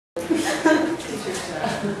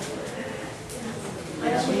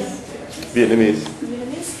Vietnamese.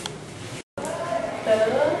 Tớ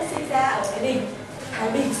sinh ra ở Thái Bình,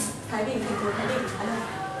 thành phố Thái Bình,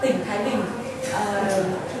 tỉnh Thái Bình.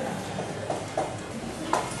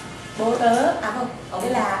 Bố tớ, không, ở đây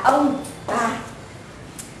là ông, bà.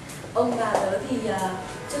 Ông bà tớ thì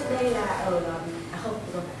trước đây là ở, không,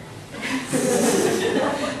 rồi.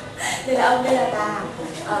 Đây là ông, đây là bà.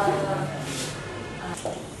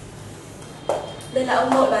 Đây là ông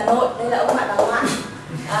nội, bà nội, đây là ông ngoại, bà ngoại.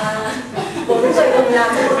 4 người cùng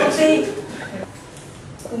làm trong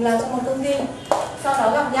một công ty. Sau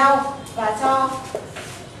đó gặp nhau và cho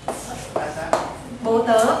bố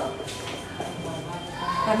tớ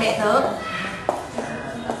và mẹ tớ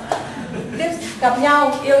tiếp gặp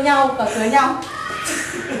nhau, yêu nhau và cưới nhau.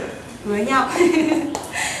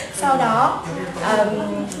 Sau đó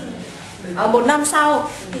ở 1 năm sau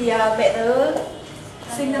thì mẹ tớ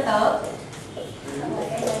sinh ra tớ,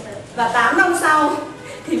 và 8 năm sau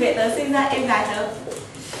thì mẹ tớ sinh ra em gái tớ.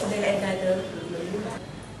 Đây là em gái tớ.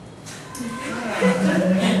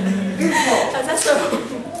 That's all.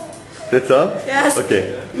 That's all? Yes. Okay.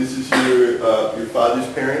 This is your father's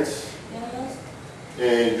parents? Yes.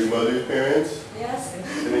 And your mother's parents? Yes.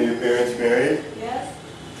 And then your parents married? Yes.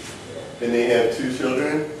 And they have 2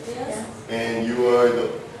 children? Yes. And you are the...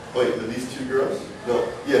 Wait, are these 2 girls? No.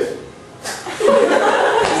 Yes.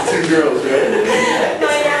 It's 2 girls, right?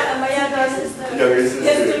 My younger sister. Younger sister.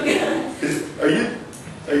 Yes, 2 girls. Are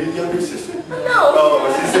you the younger sister? No.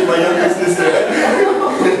 Oh, she said my younger sister.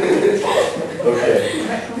 Okay.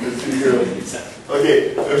 The 2 girls. Okay,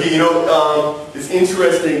 you know, it's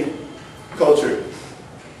interesting culture.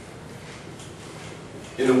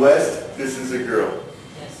 In the West, this is a girl.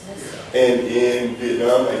 And in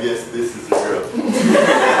Vietnam, I guess this is a girl. I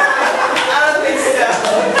don't think so.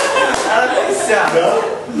 No?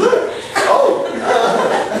 Look! Oh!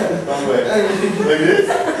 Wrong way. Like this?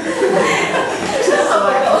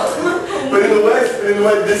 But in the West,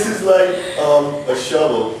 this is like a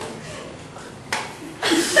shovel.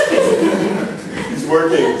 He's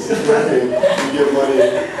working to get money.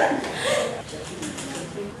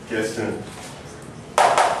 Gestern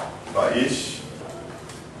war ich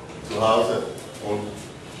zu Hause und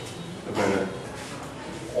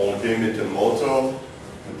bin mit dem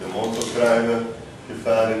Motortreiber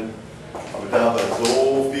gefahren. Aber da war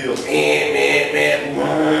so viel,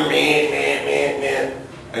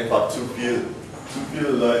 einfach zu viele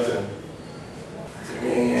Leute.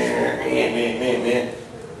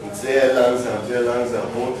 Und sehr langsam.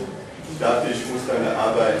 Und ich dachte, ich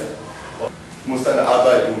muss eine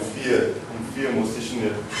Arbeit um 4. Um 4 musste ich in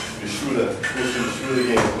die Schule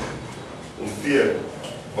gehen. Um 4.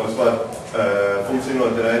 Und es war 15:30 Uhr.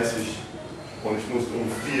 Und ich musste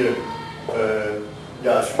um 4. Ich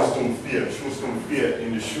musste um 4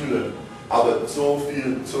 in die Schule. Aber so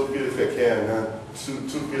viel Verkehr, ne? Zu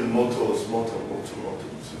viele Motor, zu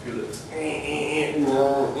viele.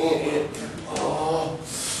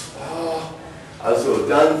 Also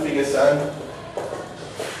dann fing es an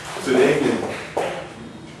zu regnen.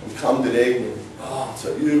 Und kam der Regen. Es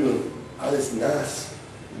war übel, alles nass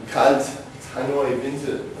und kalt. Hanoi,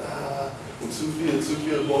 Winter. Und zu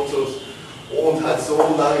viele Motors. Und hat so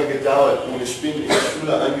lange gedauert. Und ich bin in der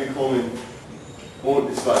Schule angekommen.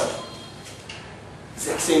 Und es war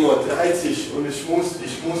 16:30 Uhr und ich muss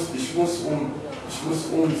um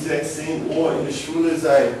 16 Uhr in der Schule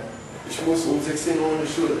sein. Ich muss um 16 Uhr in der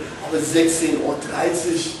Schule. Aber 16:30 Uhr,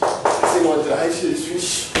 ich bin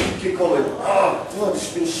spät gekommen.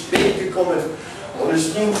 Ich bin spät gekommen. Und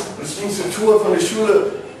ich ging zur Tür von der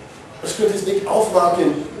Schule. Ich konnte es nicht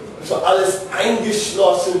aufmachen. Es war alles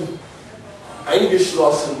eingeschlossen. Ich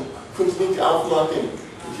konnte es nicht aufmachen.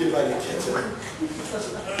 Und hier war eine Kette.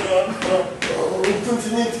 Ich konnte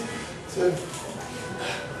nicht.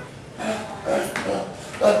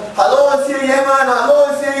 Hallo, ist hier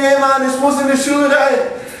jemand? Ich muss in die Schule rein.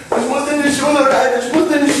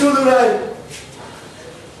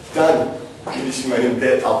 Dann bin ich in meinem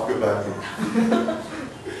Bett aufgewacht.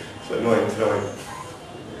 Es war nur ein Traum.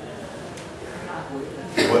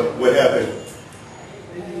 What happened?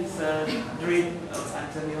 This is a dream of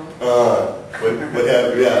Antonio. What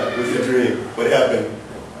happened? Yeah, it was a dream. What happened?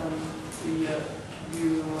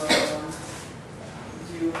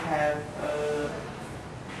 You have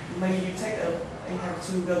maybe you have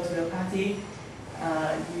to go to the party.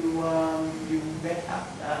 You wake up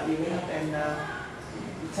and you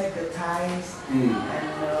take the ties and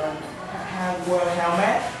wear a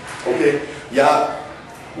helmet. Okay, ja,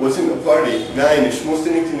 wasn't a party. Nein, ich musste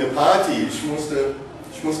nicht in der Party. Ich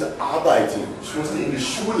musste arbeiten. Ich musste in die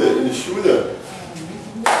Schule.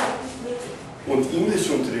 Und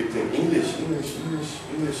Englischunterricht, Englisch.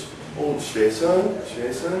 Und Schwestern,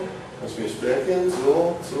 kannst du mir sprechen,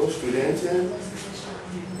 so, Studentin.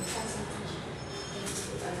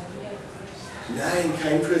 Nein,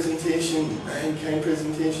 kein Presentation,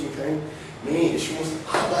 nee, ich muss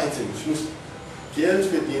arbeiten, ich muss Geld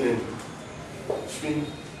verdienen. Ich bin,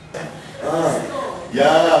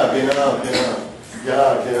 ja,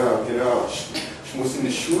 genau. Ich muss in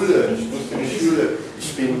die Schule,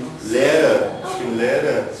 ich bin Lehrer.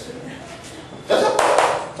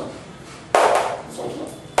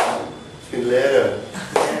 Ich bin Lehrer.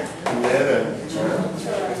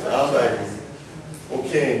 Arbeiten.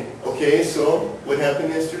 Okay, so what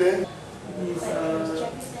happened yesterday?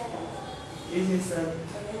 It is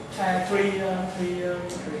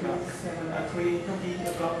 3:30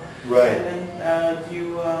 o'clock. Right. And then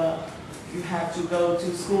you have to go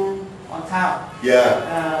to school on time.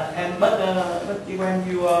 Yeah. But when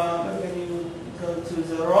you go to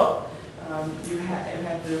the road, you have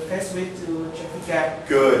the first week to traffic jam.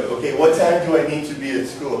 Good. Okay. What time do I need to be at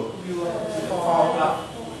school? You 4 o'clock.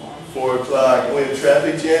 4 o'clock. We have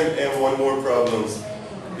traffic jam and one more problem.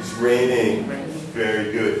 It's raining.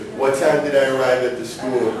 Very good. What time did I arrive at the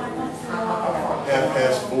school?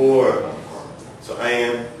 4:30. So I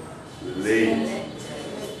am late.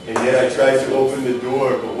 And then I tried to open the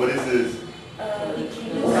door, but what is this? It's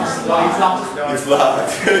locked. It's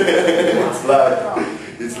locked.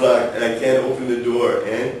 It's locked. And I can't open the door.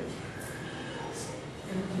 And?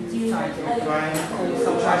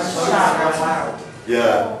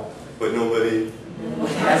 Yeah, but nobody.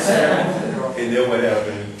 And then what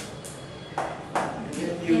happened?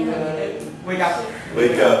 You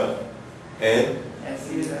Wake up. And?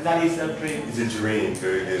 That is a dream. It's a dream.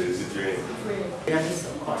 Very good. It's a dream.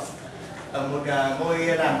 Ở một ngôi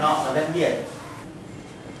làng nọ ở ven biển,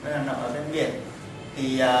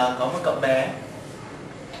 thì có một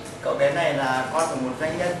cậu bé này là con của một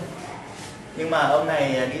doanh nhân, nhưng mà ông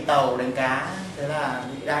này đi tàu đánh cá, thế là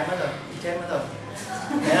bị đái mất rồi, bị chết mất rồi.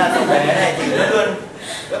 Thế là cậu bé này thì luôn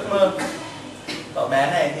ước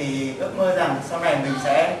mơ rằng sau này mình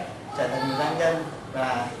sẽ trở thành một doanh nhân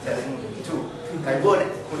và trở thành một chủ cái vua đấy,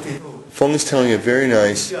 một thủy thủ. Phong is telling a very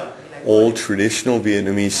nice old traditional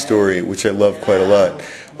Vietnamese story, which I love quite a lot.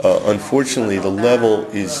 Unfortunately, the level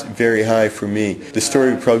is very high for me. The story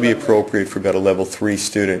would probably be appropriate for about a level 3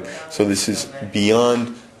 student, so this is beyond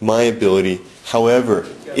my ability. However,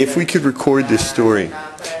 if we could record this story,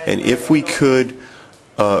 and if we could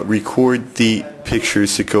record the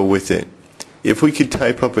pictures that go with it, if we could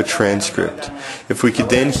type up a transcript, if we could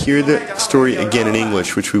then hear the story again in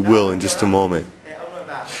English, which we will in just a moment,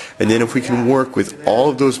 and then if we can work with all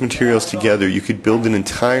of those materials together, you could build an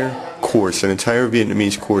entire course, an entire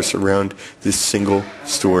Vietnamese course around this single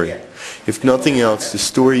story. If nothing else, the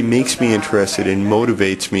story makes me interested and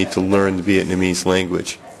motivates me to learn the Vietnamese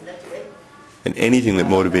language. And anything that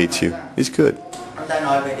motivates you is good. Ông ta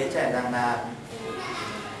nói với đứa trẻ rằng là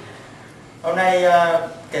hôm nay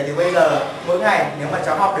kể từ bây giờ mỗi ngày nếu mà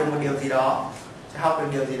cháu học được một điều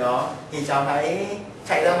gì đó, thì cháu hãy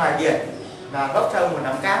chạy ra ngoài biển và bốc cho một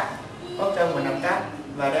nắm cát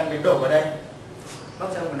và đem đến đổ vào đây.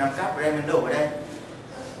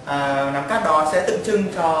 Nắm cát đó sẽ tượng trưng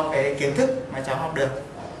cho cái kiến thức mà cháu học được.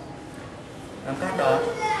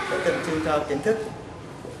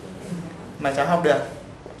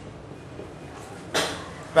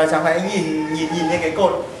 Và cháu hãy nhìn lên cái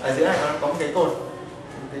cột, ở dưới này nó có một cái cột